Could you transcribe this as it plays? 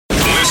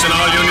Listen,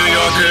 all you New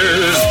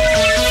Yorkers.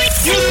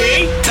 Excuse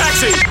me.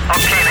 Taxi.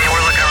 Okay, man,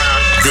 we're looking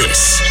around.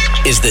 This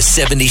is the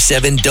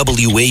 77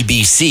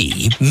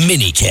 WABC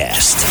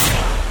minicast.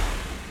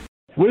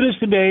 With us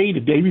today, the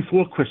day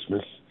before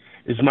Christmas,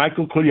 is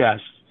Michael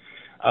Colias,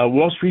 a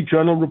Wall Street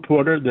Journal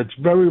reporter that's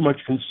very much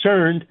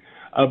concerned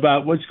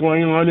about what's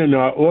going on in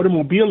our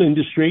automobile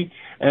industry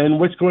and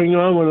what's going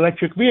on with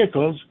electric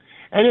vehicles.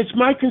 And it's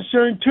my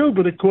concern, too,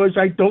 because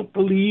I don't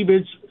believe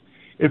it's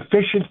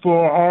efficient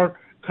for our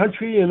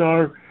country and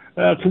our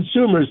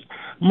consumers.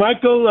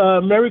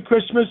 Michael, Merry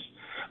Christmas.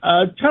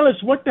 Tell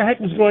us what the heck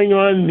is going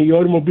on in the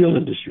automobile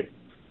industry.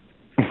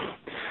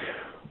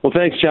 Well,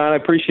 thanks, John. I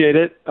appreciate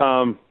it.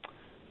 So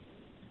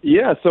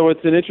it's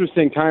an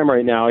interesting time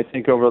right now. I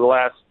think over the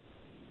last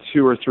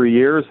 2 or 3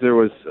 years, there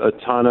was a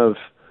ton of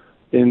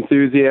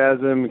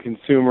enthusiasm,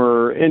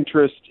 consumer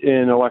interest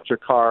in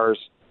electric cars.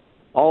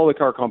 All the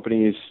car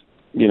companies,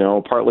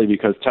 partly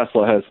because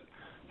Tesla has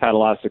had a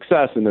lot of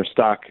success and their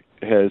stock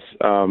has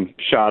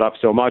shot up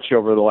so much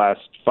over the last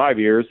 5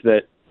 years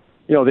that,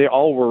 they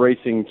all were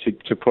racing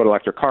to put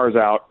electric cars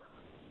out.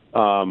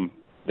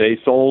 They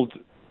sold,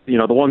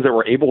 the ones that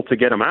were able to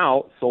get them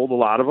out, sold a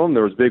lot of them.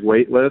 There was big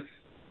wait lists.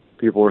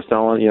 People were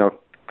selling,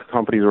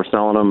 companies were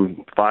selling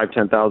them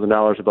 $5,000,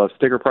 $10,000 above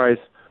sticker price.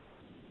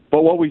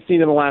 But what we've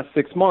seen in the last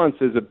 6 months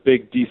is a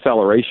big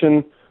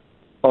deceleration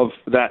of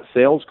that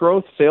sales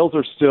growth. Sales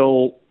are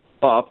still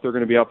up. They're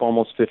going to be up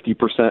almost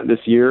 50% this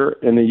year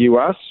in the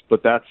U.S.,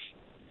 but that's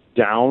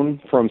down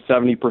from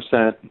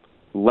 70%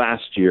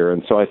 last year.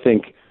 And so I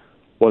think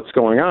what's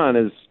going on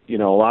is,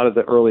 a lot of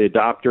the early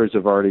adopters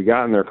have already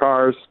gotten their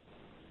cars,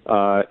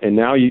 and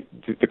now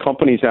the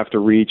companies have to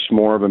reach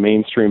more of a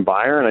mainstream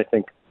buyer, and I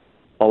think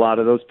a lot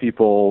of those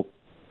people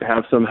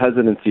have some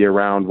hesitancy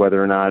around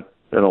whether or not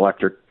an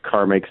electric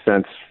car makes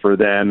sense for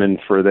them and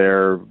for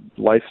their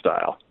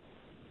lifestyle.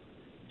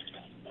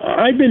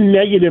 I've been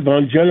negative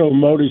on General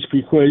Motors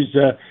because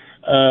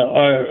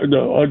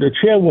the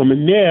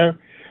chairwoman there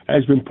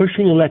has been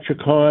pushing electric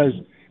cars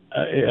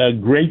a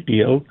great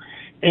deal,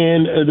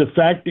 and the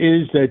fact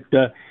is that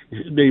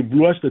they've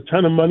lost a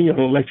ton of money on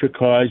electric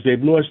cars. They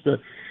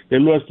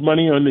lost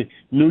money on the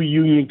new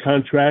union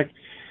contract,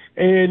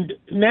 and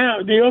now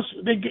they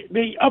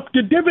upped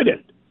the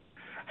dividend.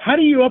 How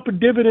do you up a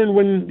dividend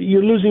when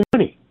you're losing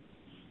money?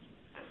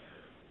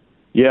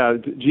 Yeah,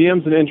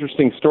 GM's an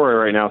interesting story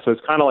right now. So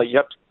it's kind of like you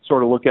have to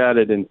sort of look at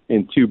it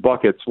in two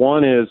buckets.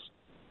 One is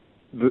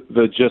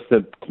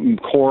the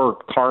core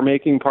car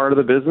making part of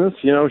the business,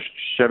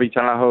 Chevy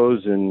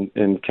Tahoes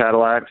and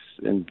Cadillacs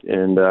and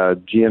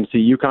GMC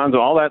Yukons,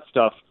 all that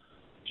stuff.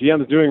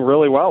 GM's doing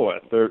really well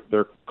with.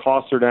 Their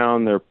costs are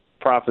down, their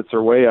profits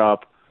are way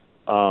up.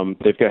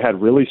 They've had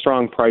really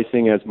strong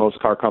pricing, as most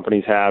car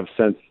companies have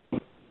since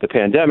the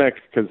pandemic,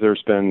 because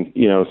there's been,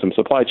 some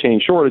supply chain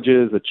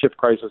shortages, the chip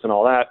crisis and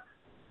all that.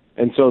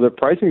 And so the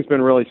pricing's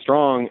been really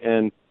strong.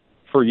 And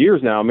for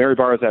years now, Mary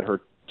Barra's at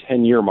her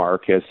 10-year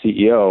mark as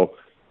CEO,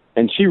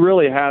 and she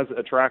really has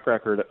a track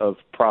record of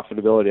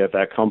profitability at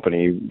that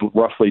company,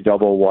 roughly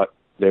double what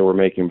they were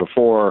making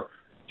before.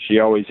 She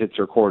always hits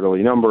her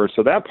quarterly numbers.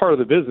 So that part of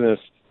the business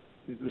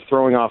is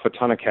throwing off a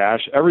ton of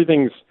cash.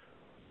 Everything's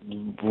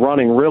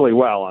running really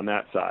well on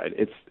that side.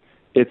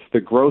 It's the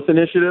growth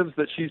initiatives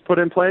that she's put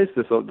in place,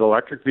 the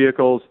electric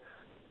vehicles,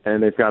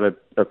 and they've got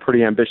a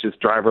pretty ambitious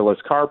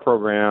driverless car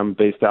program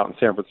based out in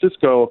San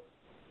Francisco.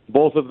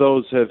 Both of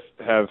those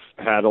have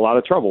had a lot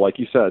of trouble. Like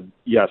you said,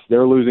 yes,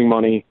 they're losing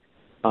money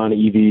on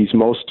EVs.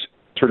 Most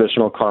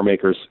traditional car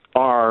makers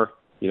are.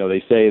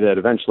 They say that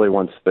eventually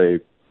once they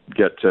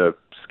get to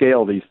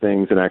scale these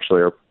things and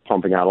actually are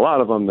pumping out a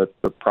lot of them, that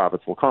the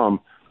profits will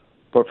come.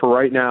 But for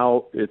right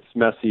now, it's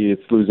messy.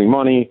 It's losing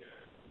money.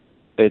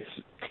 It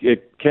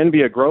can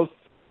be a growth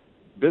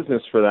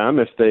business for them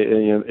if they,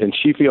 and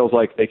she feels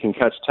like they can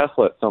catch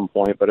Tesla at some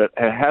point, but it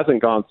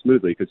hasn't gone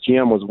smoothly because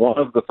GM was one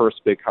of the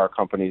first big car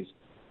companies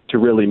to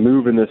really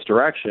move in this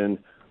direction.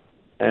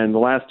 And the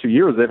last 2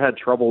 years, they've had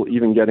trouble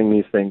even getting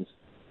these things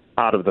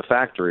out of the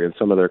factory, and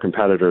some of their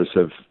competitors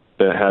have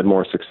had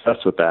more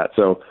success with that.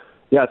 So,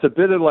 yeah, it's a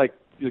bit of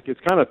it's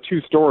kind of two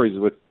stories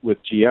with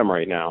GM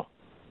right now.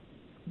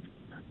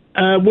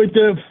 With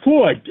the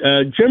Ford,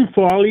 Jim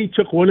Farley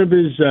took one of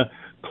his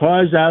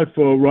cars out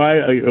for a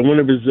ride, one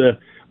of his, the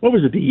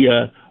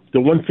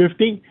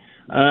 150,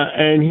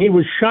 and he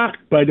was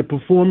shocked by the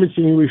performance,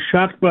 and he was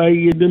shocked by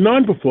the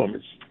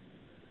non-performance.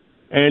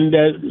 And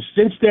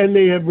since then,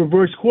 they have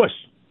reversed course.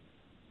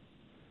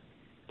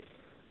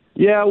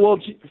 Yeah, well,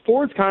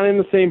 Ford's kind of in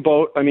the same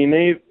boat. I mean,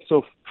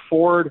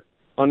 Ford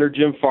under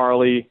Jim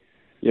Farley,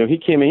 he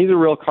came in. He's a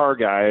real car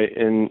guy,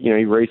 and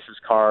he races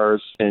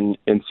cars, and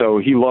so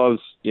he loves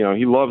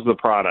the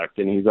product,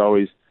 and he's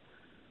always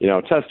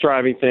test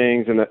driving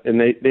things.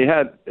 And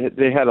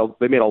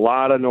they made a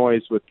lot of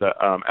noise with the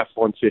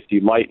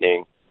F-150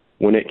 Lightning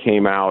when it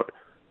came out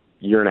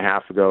a year and a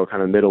half ago,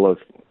 kind of middle of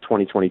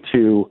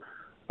 2022.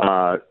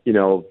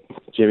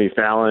 Jimmy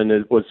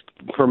Fallon was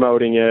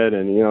promoting it,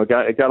 and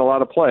it got a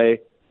lot of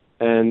play,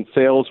 and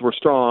sales were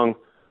strong.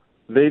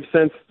 They've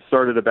since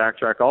started to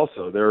backtrack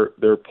also.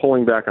 They're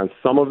pulling back on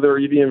some of their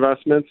EV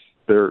investments.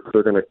 They're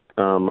going to,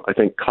 I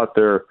think, cut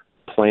their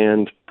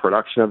planned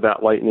production of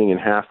that Lightning in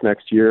half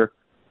next year.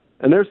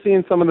 And they're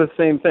seeing some of the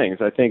same things.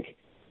 I think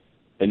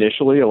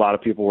initially a lot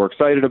of people were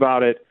excited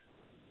about it.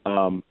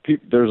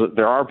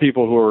 There are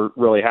people who are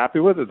really happy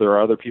with it. There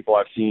are other people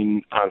I've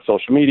seen on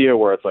social media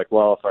where it's like,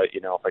 well, if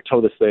I tow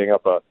this thing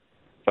up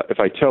if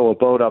I tow a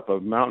boat up a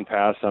mountain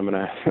pass, I'm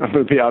gonna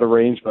be out of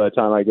range by the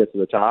time I get to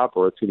the top,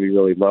 or it's gonna be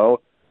really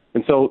low.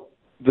 And so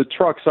the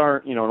trucks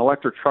aren't, an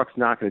electric truck's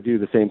not going to do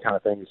the same kind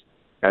of things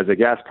as a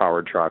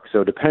gas-powered truck.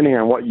 So depending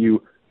on what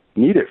you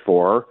need it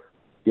for,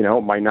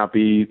 it might not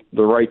be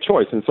the right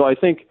choice. And so I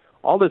think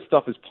all this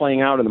stuff is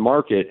playing out in the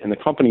market, and the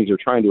companies are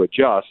trying to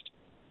adjust.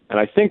 And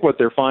I think what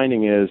they're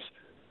finding is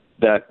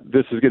that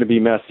this is going to be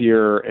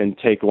messier and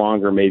take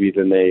longer maybe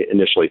than they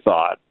initially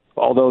thought,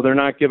 although they're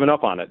not giving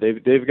up on it.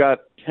 They've got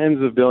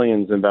tens of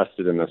billions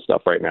invested in this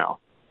stuff right now.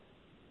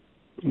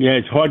 Yeah,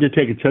 it's hard to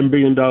take a $10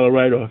 billion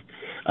write-off.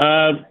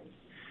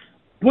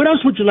 What else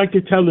would you like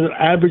to tell the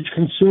average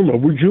consumer?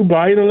 Would you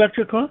buy an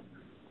electric car?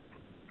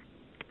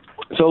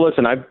 So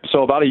listen,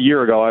 so about a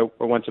year ago,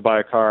 I went to buy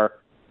a car.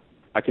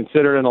 I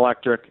considered an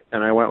electric,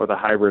 and I went with a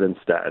hybrid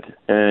instead.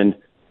 And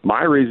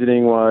my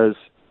reasoning was,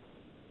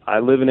 I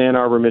live in Ann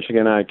Arbor,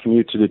 Michigan. I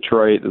commute to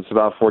Detroit. It's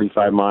about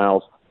 45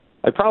 miles.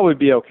 I'd probably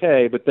be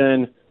okay, but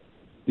then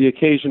the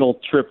occasional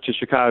trip to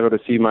Chicago to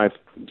see my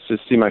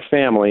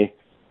family,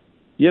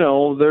 you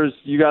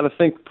got to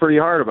think pretty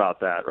hard about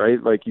that,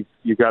 right? Like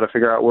you got to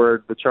figure out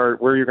where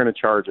you're going to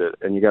charge it,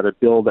 and you got to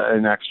build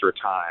an extra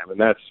time, and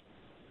that's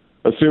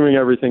assuming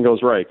everything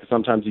goes right, because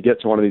sometimes you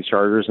get to one of these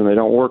chargers and they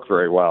don't work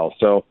very well.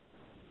 So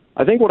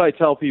I think what I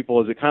tell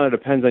people is it kind of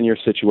depends on your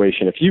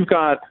situation. If you've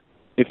got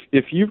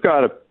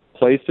a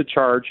place to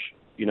charge,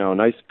 a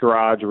nice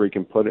garage where you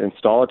can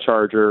install a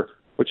charger,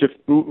 which if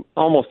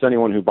almost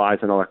anyone who buys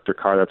an electric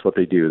car, that's what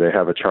they do. They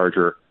have a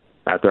charger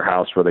at their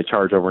house where they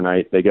charge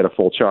overnight. They get a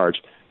full charge.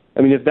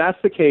 I mean, if that's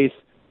the case,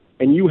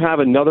 and you have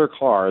another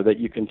car that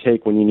you can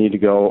take when you need to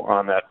go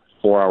on that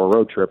 4-hour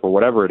road trip or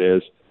whatever it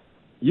is,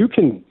 you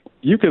can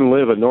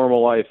live a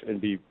normal life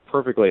and be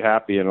perfectly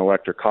happy in an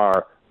electric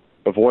car.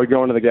 Avoid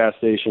going to the gas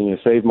station. You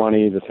save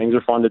money. The things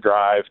are fun to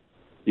drive.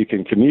 You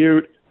can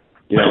commute.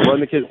 Run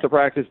the kids to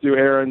practice, do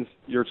errands.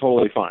 You're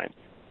totally fine.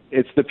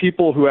 It's the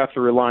people who have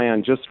to rely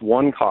on just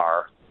one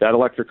car. That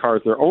electric car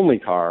is their only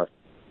car.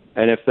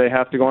 And if they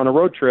have to go on a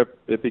road trip,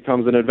 it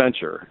becomes an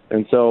adventure.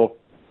 And so,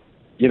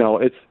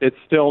 it's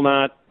still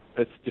not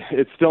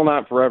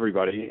for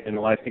everybody. And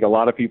I think a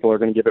lot of people are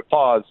going to give it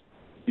pause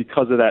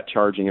because of that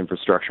charging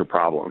infrastructure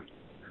problem.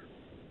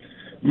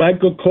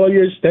 Michael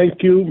Colias,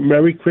 thank you.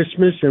 Merry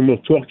Christmas, and we'll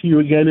talk to you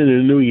again in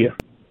the new year.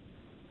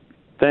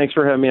 Thanks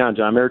for having me on,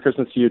 John. Merry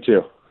Christmas to you,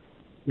 too.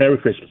 Merry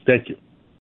Christmas. Thank you.